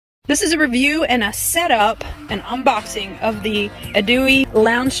This is a review and a setup and unboxing of the EDEUOEY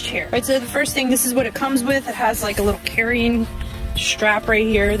lounge chair. Right, so the first thing, this is what it comes with. It has like a little carrying strap right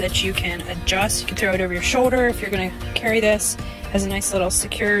here that you can adjust. You can throw it over your shoulder if you're gonna carry this. It has a nice little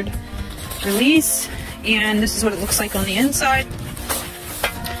secured release, and this is what it looks like on the inside.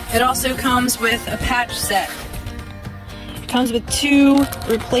 It also comes with a patch set. It comes with two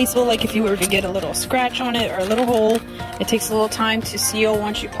replaceable, like if you were to get a little scratch on it or a little hole, it takes a little time to seal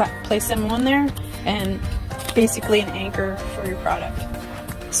once you place them on there, and basically an anchor for your product.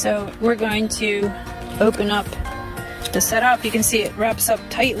 So we're going to open up the setup. You can see it wraps up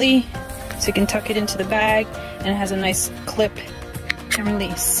tightly, so you can tuck it into the bag, and it has a nice clip and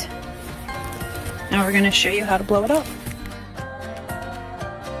release. Now we're going to show you how to blow it up.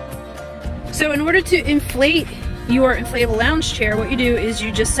 So in order to inflate your inflatable lounge chair, what you do is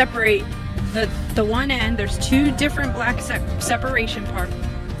you just separate the one end. There's two different black separation parts.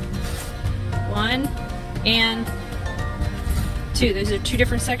 One and two. Those are two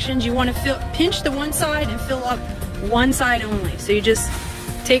different sections. You want to pinch the one side and fill up one side only. So you just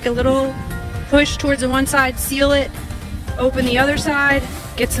take a little push towards the one side, seal it, open the other side,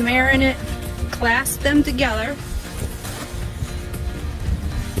 get some air in it, clasp them together.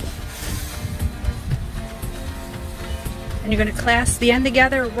 And you're going to clasp the end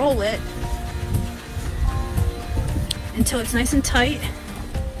together, roll it until it's nice and tight,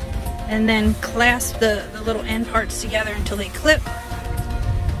 and then clasp the little end parts together until they clip.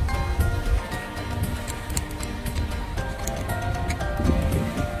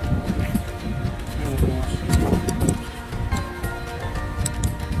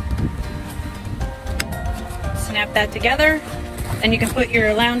 Snap that together, then you can put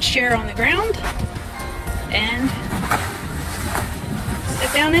your lounge chair on the ground and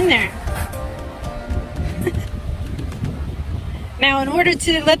sit down in there. Now, in order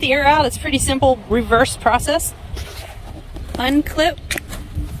to let the air out, it's pretty simple reverse process. Unclip,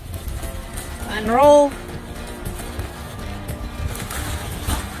 unroll,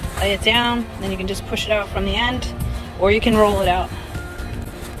 lay it down, then you can just push it out from the end, or you can roll it out.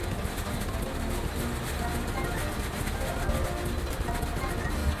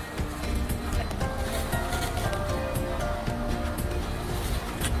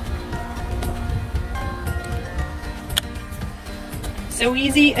 So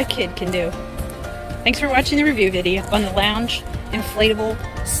easy, a kid can do. Thanks for watching the review video on the lounge inflatable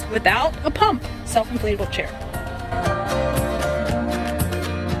without a pump self-inflatable chair.